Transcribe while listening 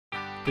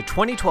The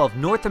 2012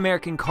 North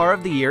American Car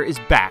of the Year is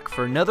back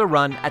for another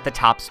run at the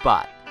top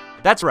spot.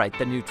 That's right,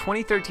 the new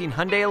 2013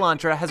 Hyundai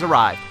Elantra has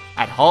arrived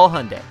at Hall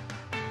Hyundai.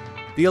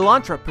 The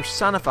Elantra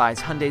personifies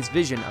Hyundai's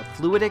vision of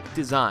fluidic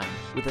design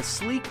with a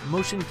sleek,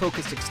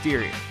 motion-focused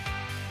exterior.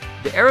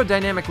 The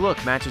aerodynamic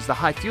look matches the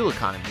high fuel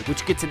economy,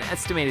 which gets an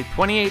estimated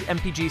 28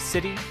 mpg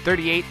city,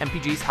 38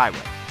 mpg highway,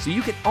 so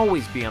you can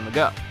always be on the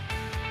go.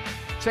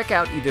 Check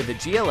out either the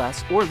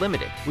GLS or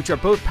Limited, which are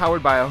both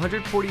powered by a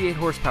 148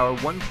 horsepower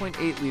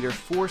 1.8-liter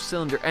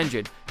 4-cylinder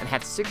engine and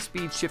have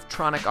 6-speed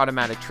Shiftronic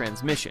automatic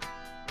transmission.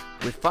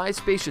 With 5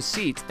 spacious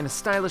seats and a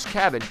stylish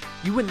cabin,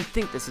 you wouldn't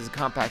think this is a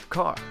compact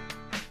car.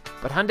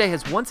 But Hyundai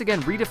has once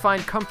again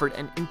redefined comfort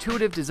and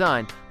intuitive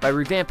design by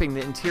revamping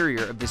the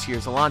interior of this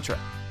year's Elantra.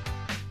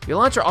 The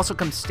Elantra also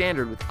comes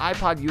standard with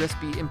iPod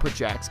USB input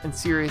jacks and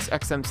Sirius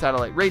XM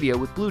satellite radio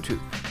with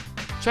Bluetooth.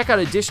 Check out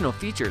additional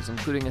features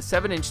including a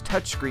 7-inch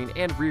touchscreen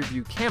and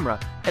rear-view camera,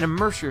 and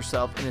immerse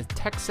yourself in a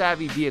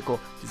tech-savvy vehicle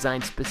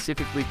designed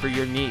specifically for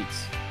your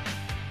needs.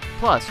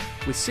 Plus,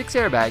 with 6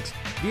 airbags,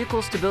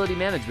 vehicle stability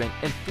management,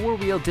 and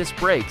 4-wheel disc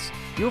brakes,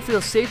 you'll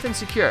feel safe and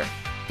secure,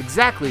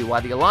 exactly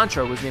why the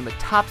Elantra was named a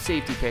top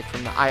safety pick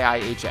from the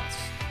IIHS.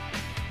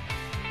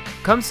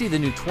 Come see the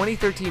new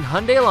 2013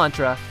 Hyundai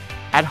Elantra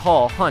at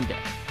Hall Hyundai.